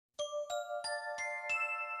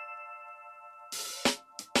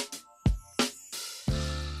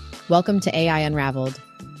Welcome to AI Unraveled,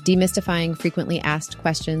 demystifying frequently asked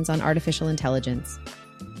questions on artificial intelligence,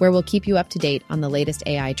 where we'll keep you up to date on the latest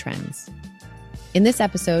AI trends. In this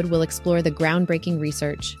episode, we'll explore the groundbreaking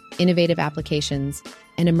research, innovative applications,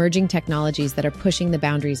 and emerging technologies that are pushing the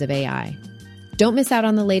boundaries of AI. Don't miss out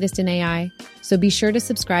on the latest in AI, so be sure to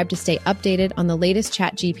subscribe to stay updated on the latest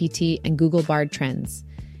ChatGPT and Google Bard trends.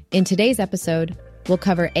 In today's episode, we'll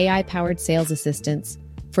cover AI-powered sales assistants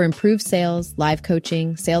for improved sales, live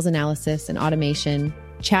coaching, sales analysis and automation,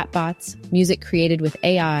 chatbots, music created with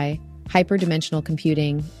AI, hyperdimensional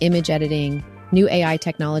computing, image editing, new AI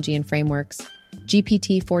technology and frameworks,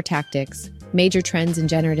 GPT-4 tactics, major trends in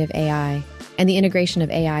generative AI, and the integration of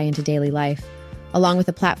AI into daily life, along with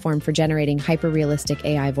a platform for generating hyper-realistic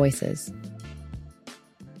AI voices.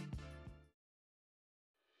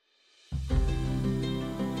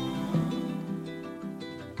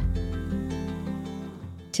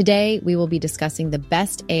 Today, we will be discussing the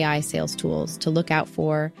best AI sales tools to look out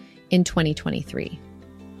for in 2023.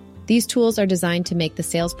 These tools are designed to make the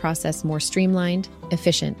sales process more streamlined,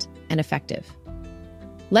 efficient, and effective.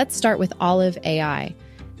 Let's start with Olive AI,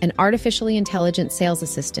 an artificially intelligent sales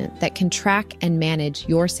assistant that can track and manage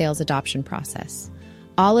your sales adoption process.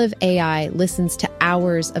 Olive AI listens to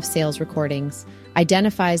hours of sales recordings,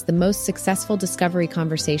 identifies the most successful discovery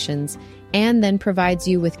conversations, and then provides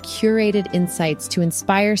you with curated insights to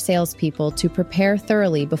inspire salespeople to prepare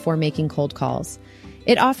thoroughly before making cold calls.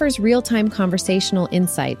 It offers real-time conversational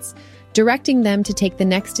insights, directing them to take the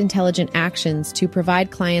next intelligent actions to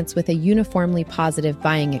provide clients with a uniformly positive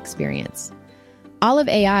buying experience. Olive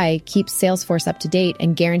AI keeps Salesforce up to date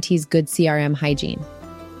and guarantees good CRM hygiene.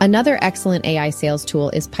 Another excellent AI sales tool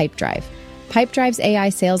is Pipedrive. Pipedrive's AI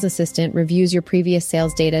sales assistant reviews your previous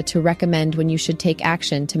sales data to recommend when you should take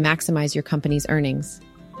action to maximize your company's earnings.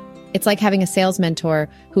 It's like having a sales mentor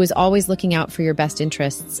who is always looking out for your best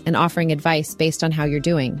interests and offering advice based on how you're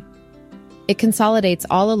doing. It consolidates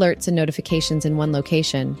all alerts and notifications in one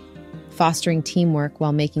location, fostering teamwork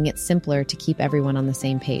while making it simpler to keep everyone on the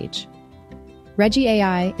same page. Reggie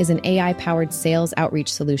AI is an AI-powered sales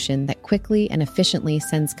outreach solution that quickly and efficiently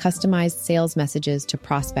sends customized sales messages to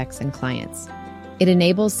prospects and clients. It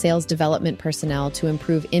enables sales development personnel to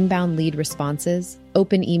improve inbound lead responses,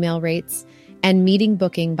 open email rates, and meeting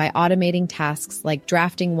booking by automating tasks like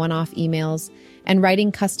drafting one-off emails and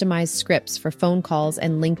writing customized scripts for phone calls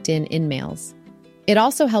and LinkedIn in-mails. It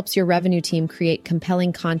also helps your revenue team create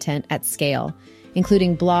compelling content at scale,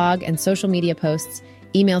 including blog and social media posts,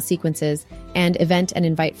 email sequences, and event and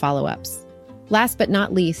invite follow-ups. Last but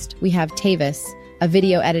not least, we have Tavis, a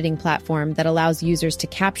video editing platform that allows users to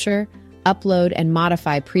capture, upload, and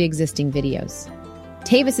modify pre-existing videos.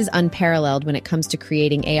 Tavis is unparalleled when it comes to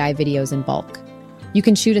creating AI videos in bulk. You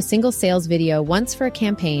can shoot a single sales video once for a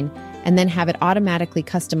campaign and then have it automatically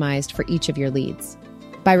customized for each of your leads.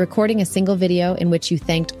 By recording a single video in which you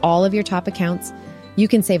thanked all of your top accounts, you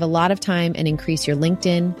can save a lot of time and increase your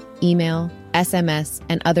LinkedIn, email, SMS,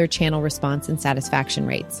 and other channel response and satisfaction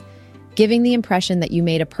rates, giving the impression that you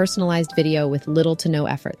made a personalized video with little to no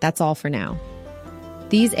effort. That's all for now.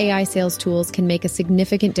 These AI sales tools can make a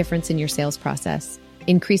significant difference in your sales process,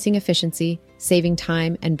 increasing efficiency, saving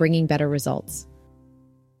time, and bringing better results.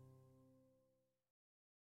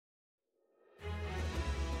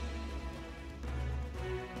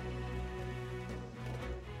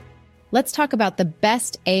 Let's talk about the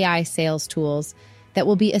best AI sales tools that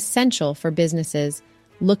will be essential for businesses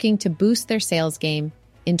looking to boost their sales game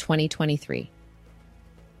in 2023.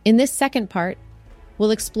 In this second part,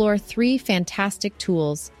 we'll explore 3 fantastic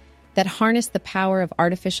tools that harness the power of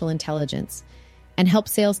artificial intelligence and help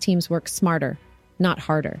sales teams work smarter, not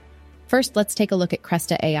harder. First, let's take a look at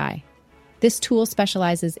Cresta AI. This tool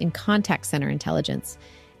specializes in contact center intelligence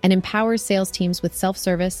and empowers sales teams with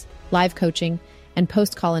self-service, live coaching, and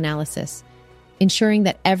post-call analysis, ensuring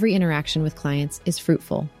that every interaction with clients is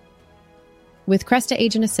fruitful. With Cresta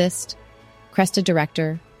Agent Assist, Cresta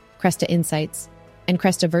Director, Cresta Insights, and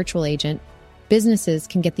Cresta Virtual Agent, businesses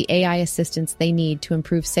can get the AI assistance they need to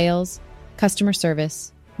improve sales, customer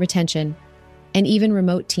service, retention, and even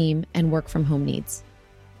remote team and work-from-home needs.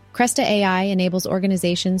 Cresta AI enables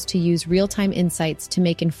organizations to use real-time insights to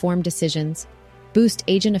make informed decisions, boost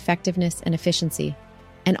agent effectiveness and efficiency,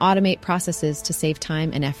 and automate processes to save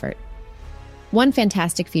time and effort. One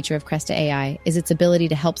fantastic feature of Cresta AI is its ability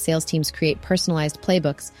to help sales teams create personalized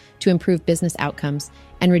playbooks to improve business outcomes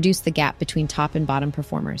and reduce the gap between top and bottom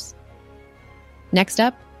performers. Next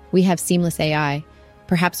up, we have Seamless AI,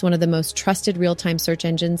 perhaps one of the most trusted real-time search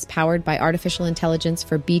engines powered by artificial intelligence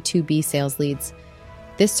for B2B sales leads.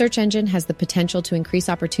 This search engine has the potential to increase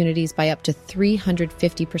opportunities by up to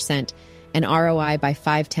 350% and ROI by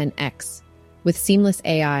 5-10x. With seamless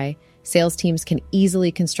AI, sales teams can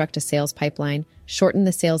easily construct a sales pipeline, shorten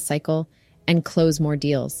the sales cycle, and close more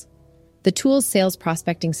deals. The tool's sales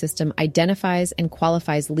prospecting system identifies and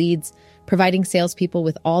qualifies leads, providing salespeople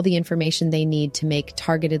with all the information they need to make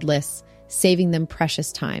targeted lists, saving them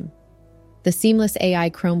precious time. The Seamless AI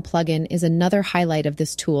Chrome plugin is another highlight of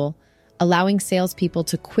this tool, allowing salespeople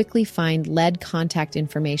to quickly find lead contact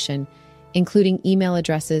information, including email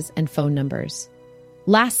addresses and phone numbers.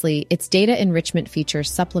 Lastly, its data enrichment feature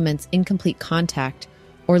supplements incomplete contact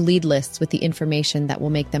or lead lists with the information that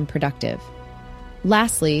will make them productive.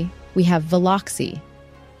 Lastly, we have Veloxy,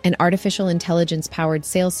 an artificial intelligence-powered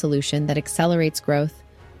sales solution that accelerates growth,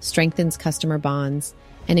 strengthens customer bonds,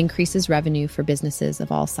 and increases revenue for businesses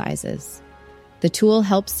of all sizes. The tool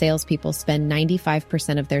helps salespeople spend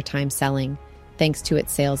 95% of their time selling, thanks to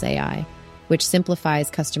its sales AI, which simplifies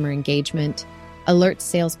customer engagement, alerts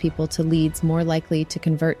salespeople to leads more likely to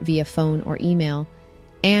convert via phone or email,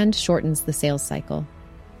 and shortens the sales cycle.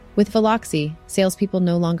 With Veloxy, salespeople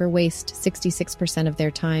no longer waste 66% of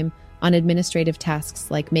their time on administrative tasks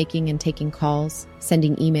like making and taking calls,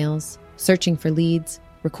 sending emails, searching for leads,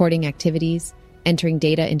 recording activities, entering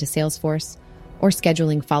data into Salesforce, or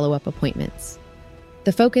scheduling follow-up appointments.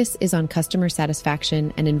 The focus is on customer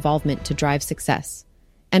satisfaction and involvement to drive success,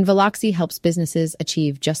 and Veloxy helps businesses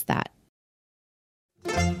achieve just that.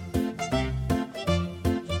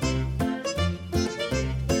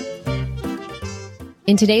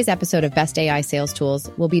 In today's episode of Best AI Sales Tools,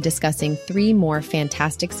 we'll be discussing 3 more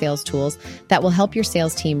fantastic sales tools that will help your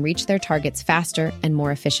sales team reach their targets faster and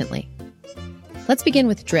more efficiently. Let's begin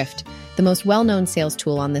with Drift, the most well-known sales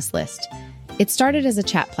tool on this list. It started as a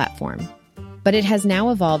chat platform, but it has now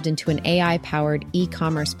evolved into an AI-powered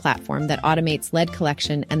e-commerce platform that automates lead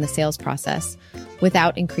collection and the sales process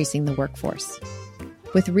without increasing the workforce.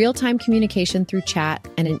 With real-time communication through chat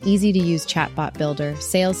and an easy-to-use chatbot builder,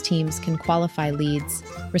 sales teams can qualify leads,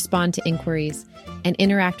 respond to inquiries, and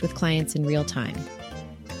interact with clients in real time.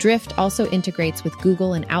 Drift also integrates with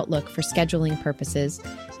Google and Outlook for scheduling purposes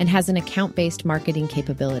and has an account-based marketing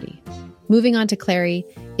capability. Moving on to Clary,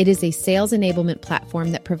 it is a sales enablement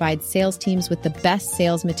platform that provides sales teams with the best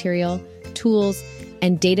sales material, tools,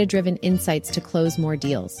 and data-driven insights to close more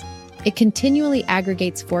deals. It continually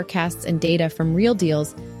aggregates forecasts and data from real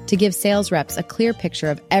deals to give sales reps a clear picture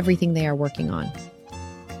of everything they are working on.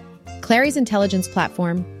 Clary's intelligence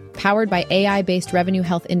platform, powered by AI-based revenue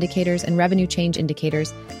health indicators and revenue change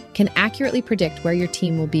indicators, can accurately predict where your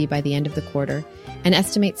team will be by the end of the quarter and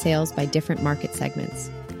estimate sales by different market segments.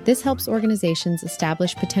 This helps organizations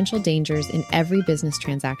establish potential dangers in every business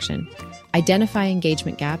transaction, identify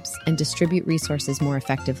engagement gaps, and distribute resources more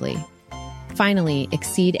effectively. Finally,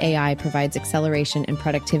 Exceed AI provides acceleration and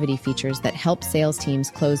productivity features that help sales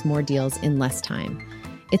teams close more deals in less time.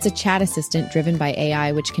 It's a chat assistant driven by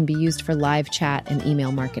AI, which can be used for live chat and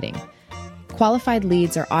email marketing. Qualified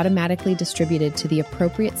leads are automatically distributed to the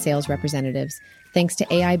appropriate sales representatives thanks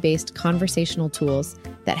to AI-based conversational tools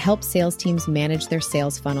that help sales teams manage their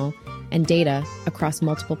sales funnel and data across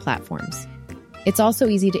multiple platforms. It's also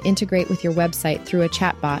easy to integrate with your website through a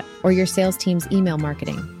chatbot or your sales team's email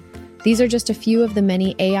marketing. These are just a few of the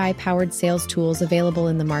many AI-powered sales tools available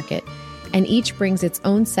in the market, and each brings its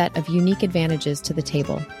own set of unique advantages to the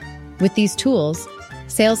table. With these tools,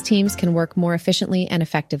 sales teams can work more efficiently and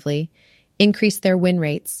effectively, increase their win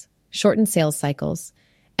rates, shorten sales cycles,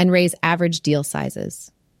 and raise average deal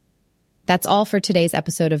sizes. That's all for today's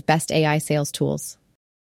episode of Best AI Sales Tools.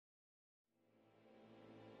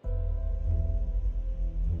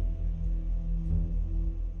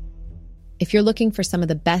 If you're looking for some of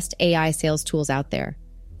the best AI sales tools out there,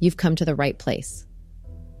 you've come to the right place.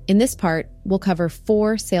 In this part, we'll cover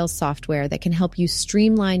 4 sales software that can help you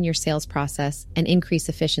streamline your sales process and increase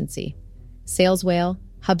efficiency: Sales Whale,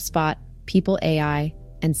 HubSpot, People AI,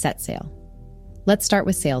 and SetSale. Let's start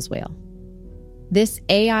with Sales Whale. This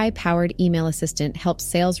AI-powered email assistant helps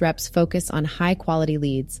sales reps focus on high-quality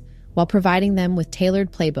leads while providing them with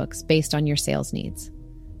tailored playbooks based on your sales needs.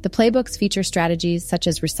 The playbooks feature strategies such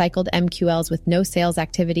as recycled MQLs with no sales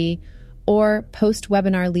activity or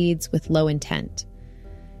post-webinar leads with low intent.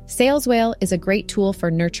 Sales Whale is a great tool for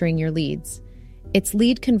nurturing your leads. Its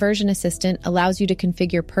lead conversion assistant allows you to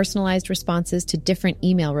configure personalized responses to different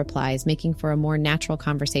email replies, making for a more natural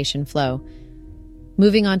conversation flow.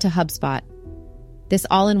 Moving on to HubSpot. This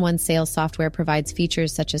all-in-one sales software provides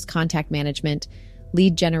features such as contact management,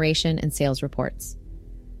 lead generation, and sales reports.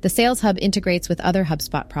 The Sales Hub integrates with other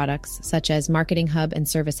HubSpot products, such as Marketing Hub and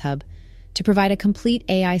Service Hub, to provide a complete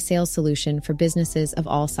AI sales solution for businesses of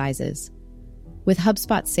all sizes. With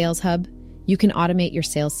HubSpot Sales Hub, you can automate your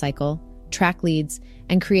sales cycle, track leads,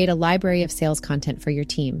 and create a library of sales content for your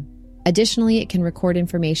team. Additionally, it can record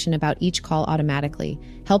information about each call automatically,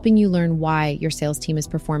 helping you learn why your sales team is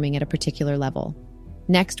performing at a particular level.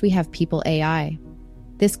 Next, we have People AI.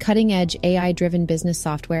 This cutting-edge AI-driven business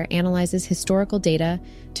software analyzes historical data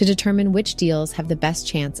to determine which deals have the best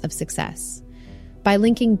chance of success. By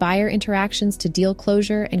linking buyer interactions to deal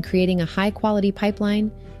closure and creating a high-quality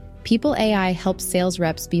pipeline, People AI helps sales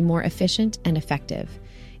reps be more efficient and effective.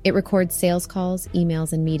 It records sales calls,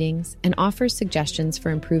 emails, and meetings, and offers suggestions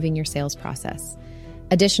for improving your sales process.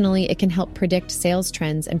 Additionally, it can help predict sales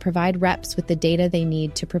trends and provide reps with the data they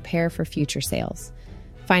need to prepare for future sales.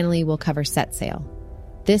 Finally, we'll cover SetSale.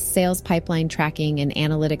 This sales pipeline tracking and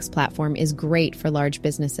analytics platform is great for large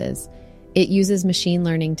businesses. It uses machine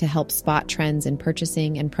learning to help spot trends in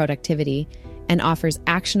purchasing and productivity and offers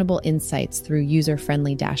actionable insights through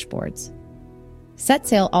user-friendly dashboards.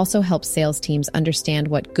 SetSale also helps sales teams understand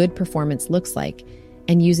what good performance looks like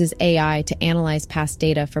and uses AI to analyze past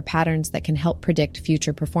data for patterns that can help predict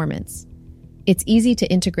future performance. It's easy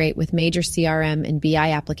to integrate with major CRM and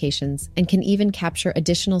BI applications and can even capture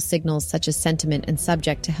additional signals such as sentiment and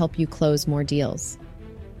subject to help you close more deals.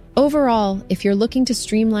 Overall, if you're looking to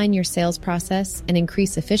streamline your sales process and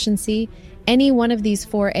increase efficiency, any one of these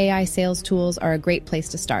 4 AI sales tools are a great place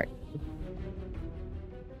to start.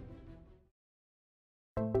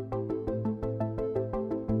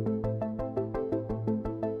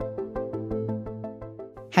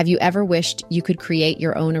 Have you ever wished you could create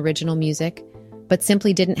your own original music, but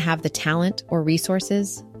simply didn't have the talent or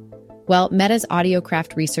resources? Well, Meta's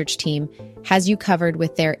AudioCraft research team has you covered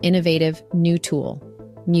with their innovative new tool,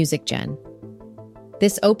 MusicGen.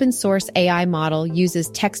 This open-source AI model uses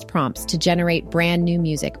text prompts to generate brand new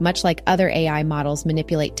music, much like other AI models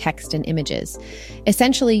manipulate text and images.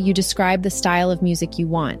 Essentially, you describe the style of music you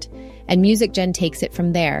want, and MusicGen takes it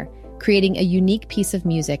from there, creating a unique piece of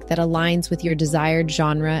music that aligns with your desired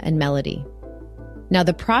genre and melody. Now,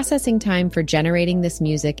 the processing time for generating this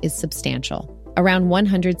music is substantial, around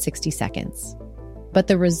 160 seconds. But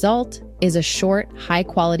the result is a short,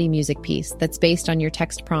 high-quality music piece that's based on your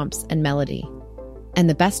text prompts and melody. And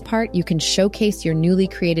the best part, you can showcase your newly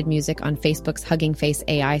created music on Facebook's Hugging Face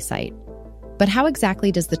AI site. But how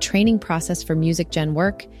exactly does the training process for MusicGen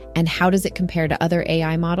work, and how does it compare to other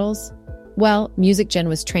AI models? Well, MusicGen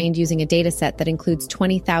was trained using a dataset that includes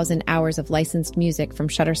 20,000 hours of licensed music from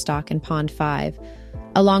Shutterstock and Pond 5,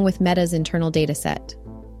 along with Meta's internal dataset.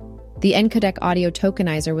 The encodec audio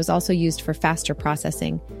tokenizer was also used for faster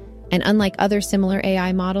processing, and unlike other similar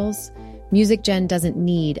AI models, MusicGen doesn't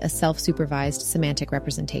need a self-supervised semantic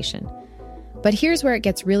representation. But here's where it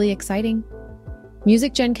gets really exciting.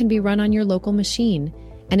 MusicGen can be run on your local machine,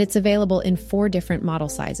 and it's available in 4 different model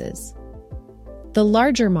sizes. The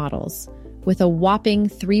larger models, with a whopping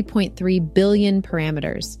 3.3 billion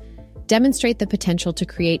parameters, demonstrate the potential to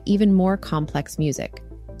create even more complex music.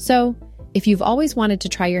 So, if you've always wanted to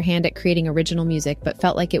try your hand at creating original music but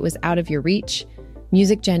felt like it was out of your reach,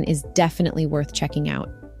 MusicGen is definitely worth checking out.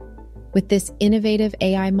 With this innovative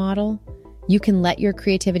AI model, you can let your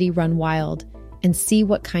creativity run wild and see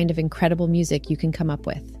what kind of incredible music you can come up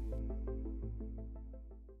with.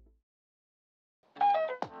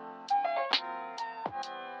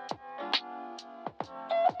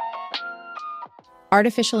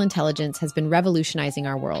 Artificial intelligence has been revolutionizing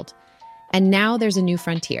our world, and now there's a new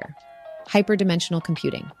frontier: hyperdimensional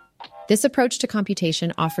computing. This approach to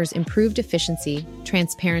computation offers improved efficiency,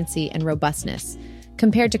 transparency, and robustness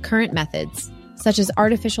compared to current methods, such as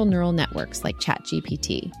artificial neural networks like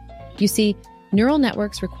ChatGPT. You see, neural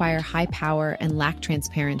networks require high power and lack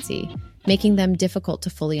transparency, making them difficult to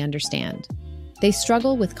fully understand. They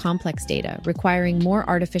struggle with complex data, requiring more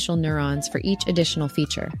artificial neurons for each additional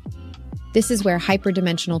feature. This is where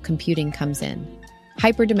hyperdimensional computing comes in.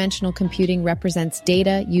 Hyperdimensional computing represents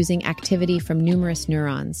data using activity from numerous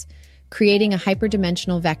neurons, creating a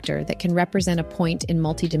hyperdimensional vector that can represent a point in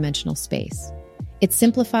multidimensional space. It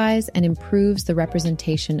simplifies and improves the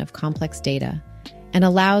representation of complex data and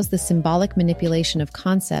allows the symbolic manipulation of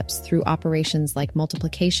concepts through operations like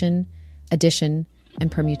multiplication, addition,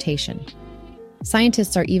 and permutation.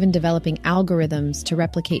 Scientists are even developing algorithms to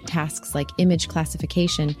replicate tasks like image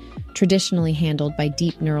classification, traditionally handled by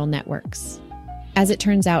deep neural networks. As it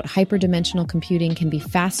turns out, hyperdimensional computing can be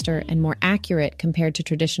faster and more accurate compared to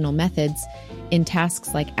traditional methods in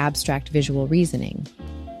tasks like abstract visual reasoning.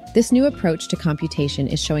 This new approach to computation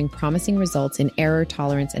is showing promising results in error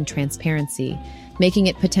tolerance and transparency, making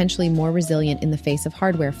it potentially more resilient in the face of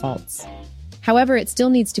hardware faults. However, it still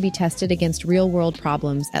needs to be tested against real-world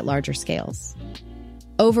problems at larger scales.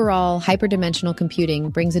 Overall, hyperdimensional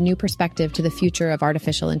computing brings a new perspective to the future of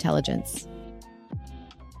artificial intelligence.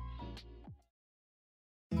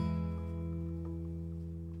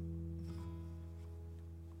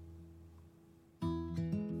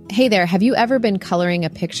 Hey there, have you ever been coloring a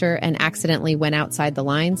picture and accidentally went outside the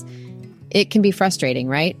lines? It can be frustrating,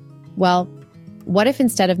 right? Well, what if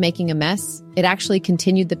instead of making a mess, it actually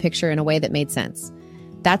continued the picture in a way that made sense?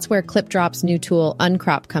 That's where ClipDrop's new tool,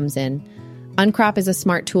 Uncrop, comes in. Uncrop is a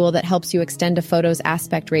smart tool that helps you extend a photo's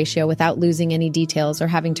aspect ratio without losing any details or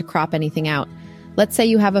having to crop anything out. Let's say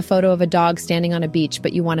you have a photo of a dog standing on a beach,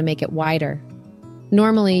 but you want to make it wider.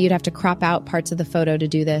 Normally, you'd have to crop out parts of the photo to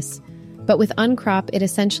do this. But with Uncrop, it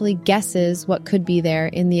essentially guesses what could be there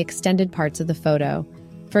in the extended parts of the photo.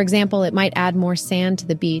 For example, it might add more sand to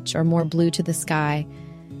the beach or more blue to the sky,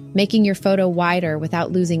 making your photo wider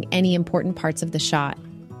without losing any important parts of the shot.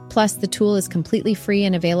 Plus, the tool is completely free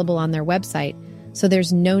and available on their website, so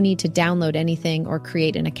there's no need to download anything or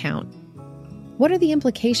create an account. What are the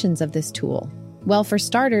implications of this tool? Well, for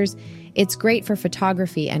starters, it's great for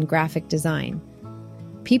photography and graphic design.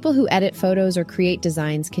 People who edit photos or create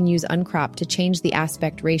designs can use Uncrop to change the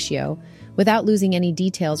aspect ratio without losing any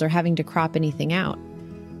details or having to crop anything out.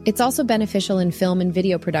 It's also beneficial in film and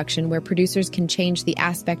video production where producers can change the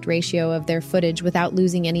aspect ratio of their footage without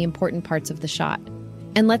losing any important parts of the shot.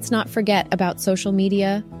 And let's not forget about social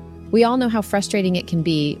media. We all know how frustrating it can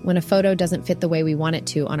be when a photo doesn't fit the way we want it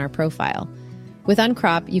to on our profile. With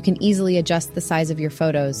Uncrop, you can easily adjust the size of your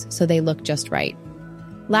photos so they look just right.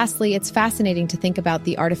 Lastly, it's fascinating to think about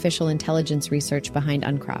the artificial intelligence research behind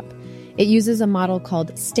Uncrop. It uses a model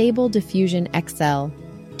called Stable Diffusion XL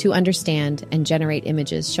to understand and generate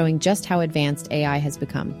images, showing just how advanced AI has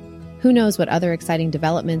become. Who knows what other exciting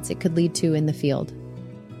developments it could lead to in the field?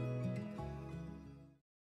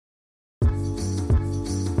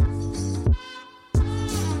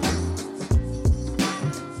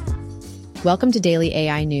 Welcome to Daily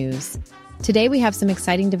AI News. Today we have some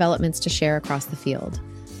exciting developments to share across the field.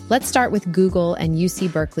 Let's start with Google and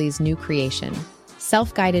UC Berkeley's new creation,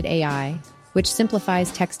 Self-Guided AI, which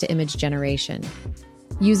simplifies text-to-image generation.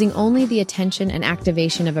 Using only the attention and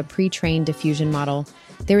activation of a pre-trained diffusion model,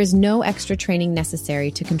 there is no extra training necessary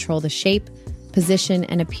to control the shape, position,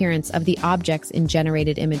 and appearance of the objects in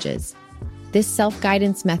generated images. This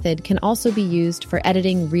self-guidance method can also be used for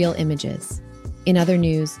editing real images. In other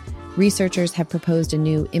news, researchers have proposed a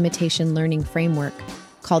new imitation learning framework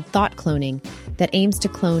called thought cloning that aims to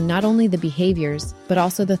clone not only the behaviors, but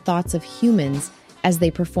also the thoughts of humans as they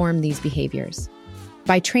perform these behaviors.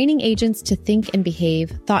 By training agents to think and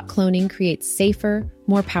behave, thought cloning creates safer,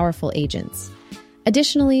 more powerful agents.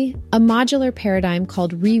 Additionally, a modular paradigm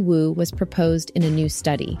called Rewu was proposed in a new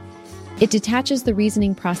study. It detaches the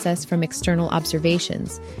reasoning process from external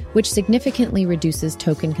observations, which significantly reduces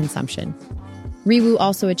token consumption. Rewu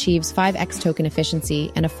also achieves 5x token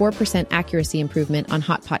efficiency and a 4% accuracy improvement on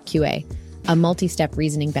Hotpot QA, a multi-step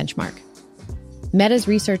reasoning benchmark. Meta's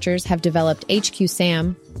researchers have developed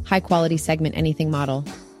HQ-SAM, high-quality segment anything model,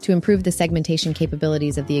 to improve the segmentation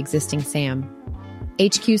capabilities of the existing SAM.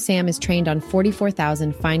 HQ-SAM is trained on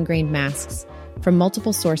 44,000 fine-grained masks from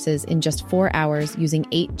multiple sources in just 4 hours using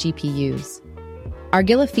 8 GPUs.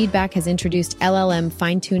 Argilla Feedback has introduced LLM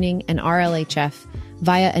fine-tuning and RLHF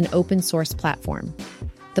via an open-source platform.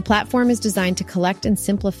 The platform is designed to collect and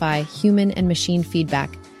simplify human and machine feedback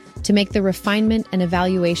to make the refinement and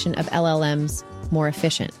evaluation of LLMs more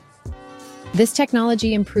efficient. This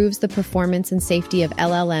technology improves the performance and safety of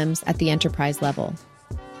LLMs at the enterprise level.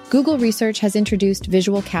 Google Research has introduced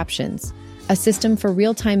Visual Captions, a system for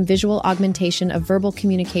real-time visual augmentation of verbal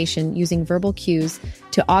communication using verbal cues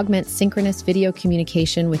to augment synchronous video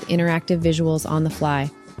communication with interactive visuals on the fly.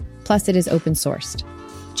 Plus, it is open-sourced.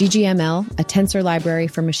 GGML, a tensor library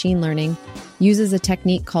for machine learning, uses a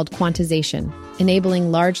technique called quantization,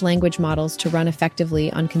 enabling large language models to run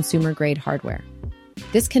effectively on consumer-grade hardware.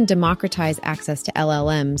 This can democratize access to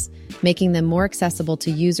LLMs, making them more accessible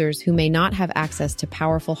to users who may not have access to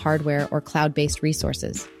powerful hardware or cloud-based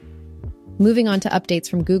resources. Moving on to updates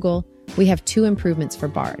from Google, we have 2 improvements for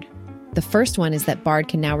Bard. The first one is that Bard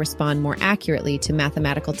can now respond more accurately to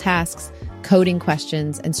mathematical tasks, coding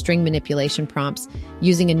questions, and string manipulation prompts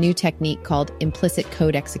using a new technique called implicit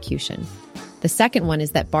code execution. The second one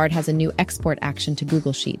is that Bard has a new export action to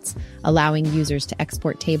Google Sheets, allowing users to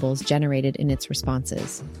export tables generated in its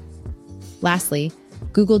responses. Lastly,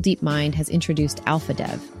 Google DeepMind has introduced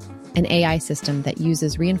AlphaDev, an AI system that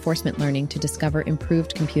uses reinforcement learning to discover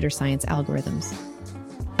improved computer science algorithms.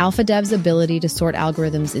 AlphaDev's ability to sort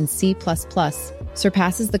algorithms in C++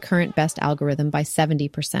 surpasses the current best algorithm by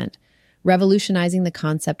 70%, revolutionizing the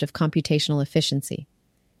concept of computational efficiency.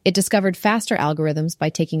 It discovered faster algorithms by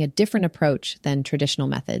taking a different approach than traditional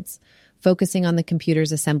methods, focusing on the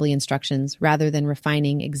computer's assembly instructions rather than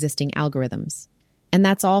refining existing algorithms. And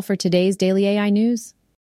that's all for today's Daily AI News.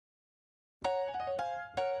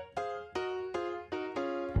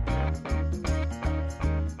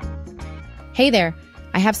 Hey there!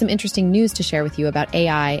 I have some interesting news to share with you about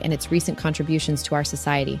AI and its recent contributions to our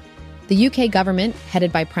society. The UK government,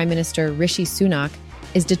 headed by Prime Minister Rishi Sunak,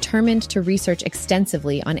 is determined to research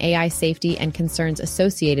extensively on AI safety and concerns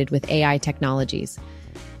associated with AI technologies.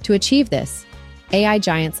 To achieve this, AI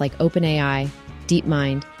giants like OpenAI,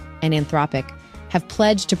 DeepMind, and Anthropic have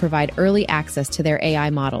pledged to provide early access to their AI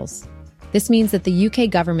models. This means that the UK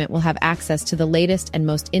government will have access to the latest and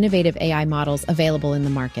most innovative AI models available in the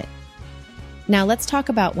market. Now let's talk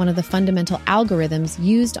about one of the fundamental algorithms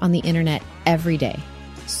used on the internet every day: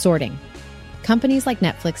 sorting. Companies like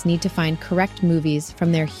Netflix need to find correct movies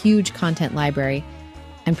from their huge content library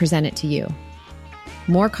and present it to you.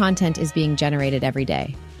 More content is being generated every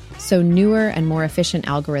day, so newer and more efficient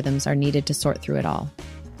algorithms are needed to sort through it all.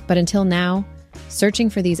 But until now,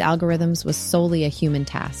 searching for these algorithms was solely a human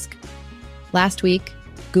task. Last week,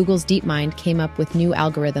 Google's DeepMind came up with new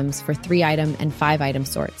algorithms for 3-item and 5-item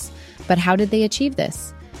sorts. But how did they achieve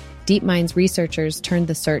this? DeepMind's researchers turned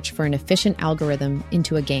the search for an efficient algorithm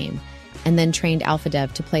into a game, and then trained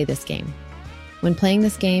AlphaDev to play this game. When playing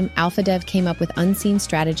this game, AlphaDev came up with unseen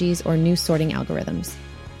strategies or new sorting algorithms.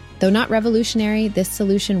 Though not revolutionary, this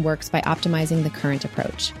solution works by optimizing the current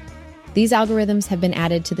approach. These algorithms have been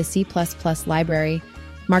added to the C++ library,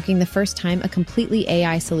 marking the first time a completely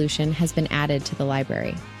AI solution has been added to the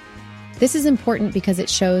library. This is important because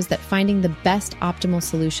it shows that finding the best optimal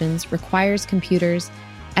solutions requires computers,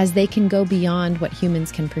 as they can go beyond what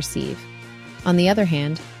humans can perceive. On the other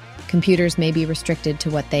hand, computers may be restricted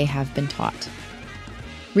to what they have been taught.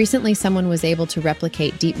 Recently, someone was able to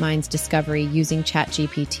replicate DeepMind's discovery using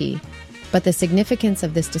ChatGPT, but the significance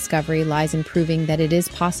of this discovery lies in proving that it is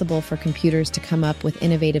possible for computers to come up with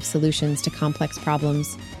innovative solutions to complex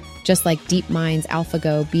problems, just like DeepMind's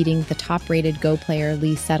AlphaGo beating the top-rated Go player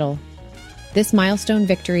Lee Sedol. This milestone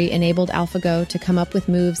victory enabled AlphaGo to come up with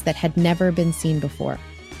moves that had never been seen before.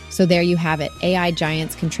 So there you have it, AI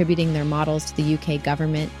giants contributing their models to the UK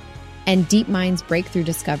government, and DeepMind's breakthrough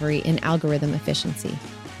discovery in algorithm efficiency.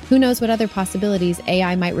 Who knows what other possibilities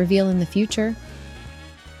AI might reveal in the future?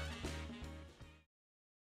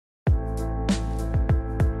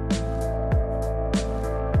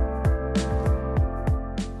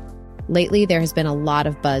 Lately, there has been a lot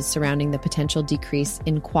of buzz surrounding the potential decrease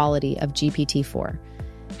in quality of GPT-4.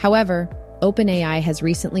 However, OpenAI has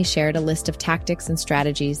recently shared a list of tactics and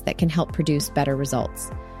strategies that can help produce better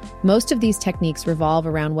results. Most of these techniques revolve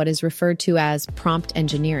around what is referred to as prompt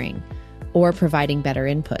engineering, or providing better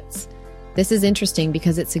inputs. This is interesting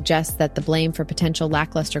because it suggests that the blame for potential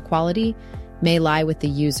lackluster quality may lie with the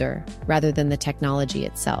user rather than the technology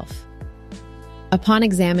itself. Upon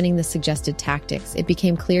examining the suggested tactics, it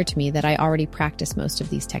became clear to me that I already practice most of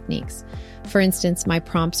these techniques. For instance, my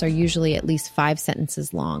prompts are usually at least 5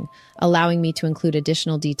 sentences long, allowing me to include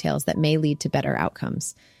additional details that may lead to better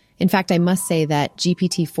outcomes. In fact, I must say that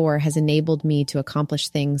GPT-4 has enabled me to accomplish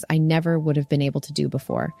things I never would have been able to do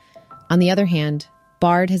before. On the other hand,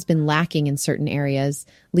 Bard has been lacking in certain areas,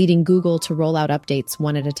 leading Google to roll out updates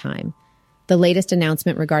one at a time. The latest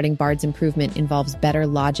announcement regarding Bard's improvement involves better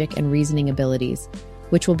logic and reasoning abilities,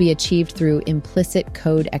 which will be achieved through implicit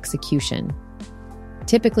code execution.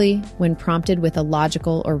 Typically, when prompted with a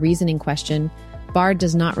logical or reasoning question, Bard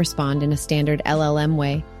does not respond in a standard LLM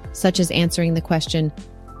way, such as answering the question,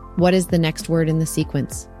 "What is the next word in the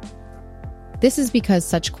sequence?" This is because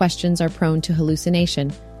such questions are prone to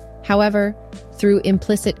hallucination. However, through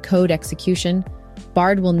implicit code execution,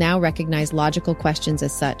 Bard will now recognize logical questions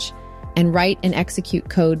as such, and write and execute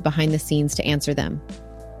code behind the scenes to answer them.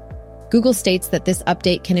 Google states that this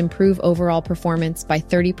update can improve overall performance by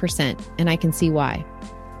 30%, and I can see why.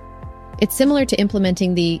 It's similar to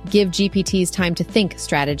implementing the "give GPTs time to think"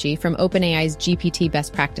 strategy from OpenAI's GPT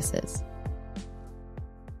Best Practices.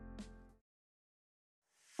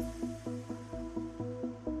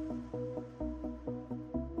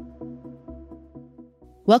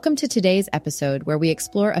 Welcome to today's episode, where we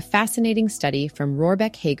explore a fascinating study from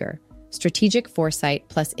Rohrbeck Hager, Strategic Foresight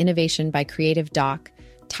plus Innovation by Creative Doc,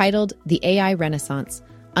 titled The AI Renaissance: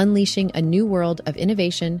 Unleashing a New World of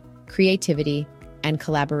Innovation, Creativity, and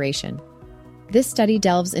Collaboration. This study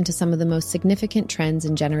delves into some of the most significant trends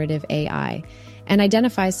in generative AI and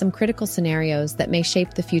identifies some critical scenarios that may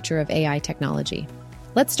shape the future of AI technology.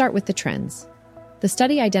 Let's start with the trends. The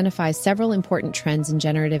study identifies several important trends in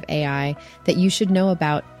generative AI that you should know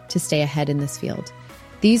about to stay ahead in this field.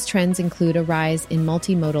 These trends include a rise in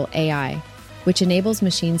multimodal AI, which enables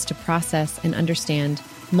machines to process and understand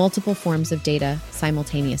multiple forms of data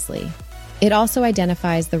simultaneously. It also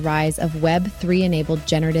identifies the rise of Web 3-enabled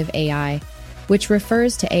generative AI, which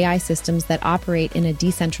refers to AI systems that operate in a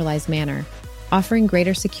decentralized manner, offering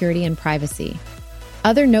greater security and privacy.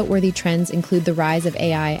 Other noteworthy trends include the rise of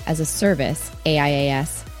AI as a service,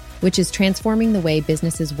 AIaaS, which is transforming the way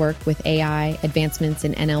businesses work with AI, advancements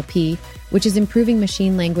in NLP, which is improving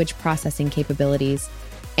machine language processing capabilities,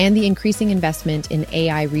 and the increasing investment in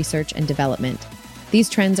AI research and development. These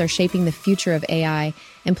trends are shaping the future of AI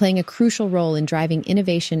and playing a crucial role in driving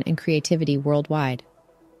innovation and creativity worldwide.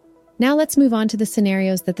 Now let's move on to the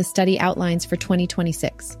scenarios that the study outlines for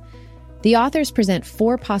 2026. The authors present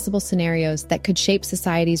 4 possible scenarios that could shape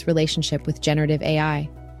society's relationship with generative AI.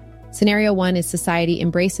 Scenario 1 is society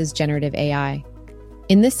embraces generative AI.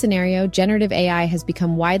 In this scenario, generative AI has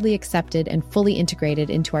become widely accepted and fully integrated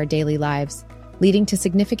into our daily lives, leading to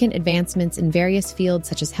significant advancements in various fields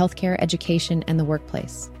such as healthcare, education, and the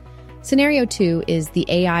workplace. Scenario 2 is the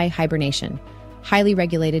AI hibernation, highly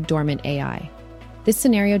regulated dormant AI. This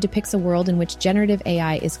scenario depicts a world in which generative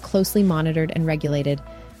AI is closely monitored and regulated,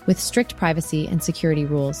 with strict privacy and security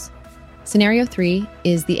rules. Scenario 3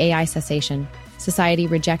 is the AI cessation, society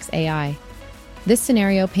rejects AI. This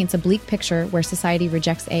scenario paints a bleak picture where society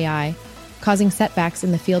rejects AI, causing setbacks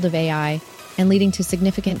in the field of AI and leading to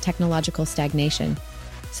significant technological stagnation.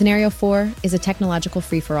 Scenario 4 is a technological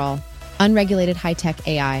free-for-all, unregulated high-tech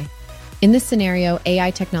AI. In this scenario, AI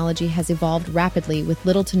technology has evolved rapidly with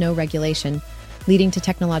little to no regulation, leading to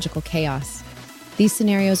technological chaos. These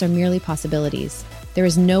scenarios are merely possibilities. There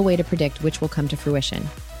is no way to predict which will come to fruition.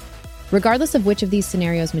 Regardless of which of these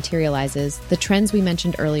scenarios materializes, the trends we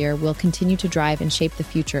mentioned earlier will continue to drive and shape the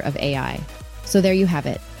future of AI. So there you have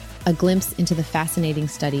it, a glimpse into the fascinating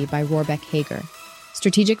study by Rohrbeck Hager,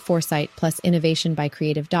 Strategic Foresight plus Innovation by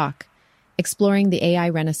Creative Doc, exploring the AI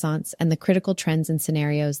renaissance and the critical trends and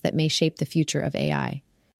scenarios that may shape the future of AI.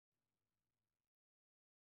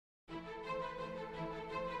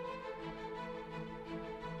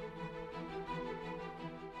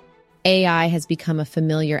 AI has become a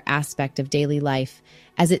familiar aspect of daily life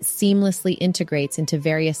as it seamlessly integrates into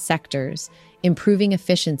various sectors, improving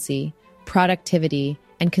efficiency, productivity,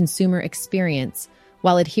 and consumer experience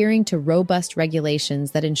while adhering to robust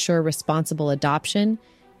regulations that ensure responsible adoption,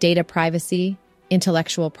 data privacy,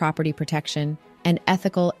 intellectual property protection, and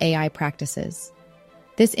ethical AI practices.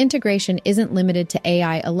 This integration isn't limited to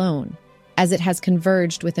AI alone, as it has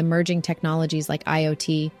converged with emerging technologies like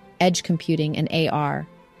IoT, edge computing, and AR,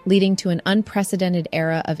 leading to an unprecedented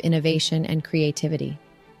era of innovation and creativity.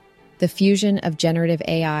 The fusion of generative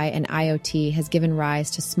AI and IoT has given rise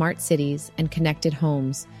to smart cities and connected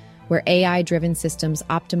homes, where AI-driven systems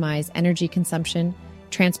optimize energy consumption,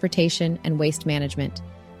 transportation, and waste management,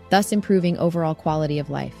 thus improving overall quality of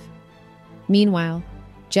life. Meanwhile,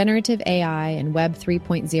 generative AI and Web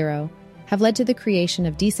 3.0 have led to the creation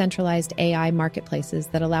of decentralized AI marketplaces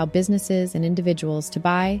that allow businesses and individuals to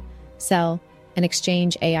buy, sell, and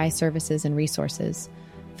exchange AI services and resources,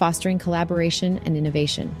 fostering collaboration and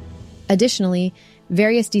innovation. Additionally,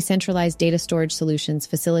 various decentralized data storage solutions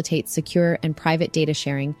facilitate secure and private data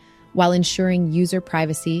sharing while ensuring user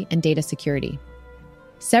privacy and data security.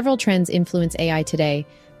 Several trends influence AI today,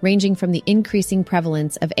 ranging from the increasing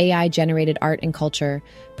prevalence of AI-generated art and culture,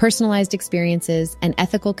 personalized experiences, and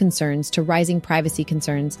ethical concerns to rising privacy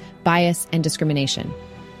concerns, bias, and discrimination.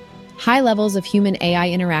 High levels of human-AI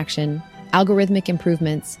interaction, algorithmic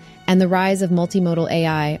improvements, and the rise of multimodal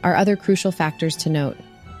AI are other crucial factors to note.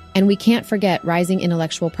 And we can't forget rising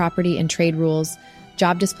intellectual property and trade rules,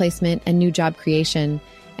 job displacement and new job creation,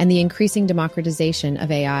 and the increasing democratization of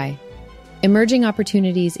AI. Emerging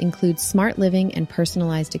opportunities include smart living and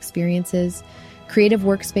personalized experiences, creative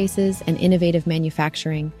workspaces and innovative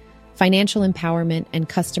manufacturing, financial empowerment and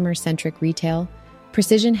customer-centric retail,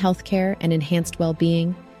 precision healthcare and enhanced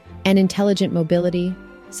well-being, and intelligent mobility,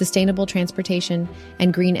 sustainable transportation,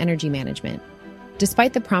 and green energy management.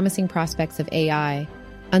 Despite the promising prospects of AI,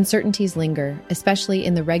 uncertainties linger, especially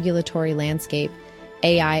in the regulatory landscape,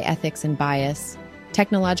 AI ethics and bias,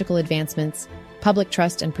 technological advancements, public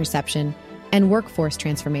trust and perception, and workforce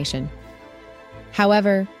transformation.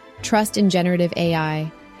 However, trust in generative AI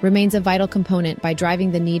remains a vital component by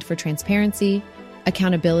driving the need for transparency,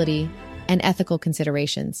 accountability, and ethical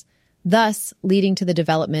considerations, thus leading to the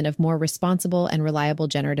development of more responsible and reliable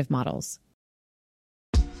generative models.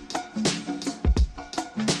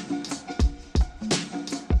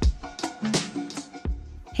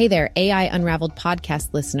 Hey there, AI Unraveled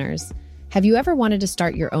podcast listeners. Have you ever wanted to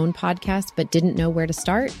start your own podcast but didn't know where to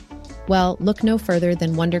start? Well, look no further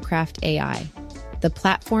than Wondercraft AI, the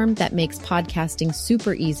platform that makes podcasting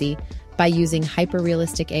super easy by using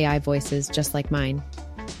hyper-realistic AI voices just like mine.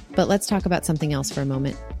 But let's talk about something else for a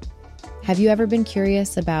moment. Have you ever been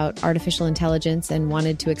curious about artificial intelligence and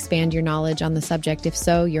wanted to expand your knowledge on the subject? If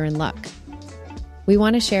so, you're in luck. We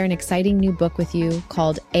want to share an exciting new book with you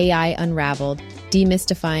called AI Unraveled: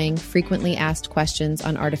 Demystifying Frequently Asked Questions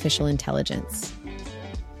on Artificial Intelligence.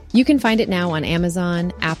 You can find it now on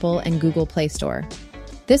Amazon, Apple, and Google Play Store.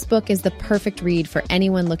 This book is the perfect read for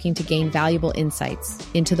anyone looking to gain valuable insights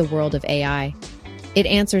into the world of AI. It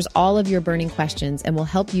answers all of your burning questions and will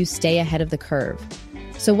help you stay ahead of the curve.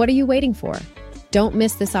 So what are you waiting for? Don't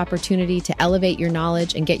miss this opportunity to elevate your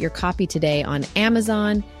knowledge and get your copy today on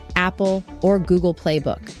Amazon, Apple, or Google Play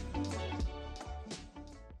Book.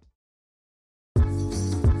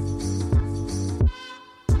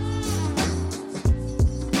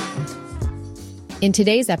 In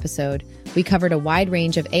today's episode, we covered a wide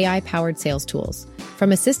range of AI-powered sales tools,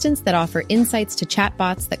 from assistants that offer insights to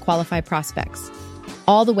chatbots that qualify prospects,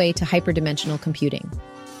 all the way to hyperdimensional computing.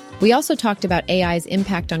 We also talked about AI's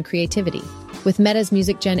impact on creativity, with Meta's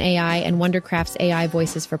MusicGen AI and Wondercraft's AI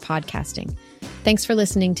voices for podcasting. Thanks for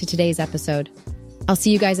listening to today's episode. I'll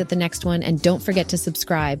see you guys at the next one, and don't forget to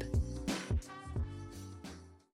subscribe.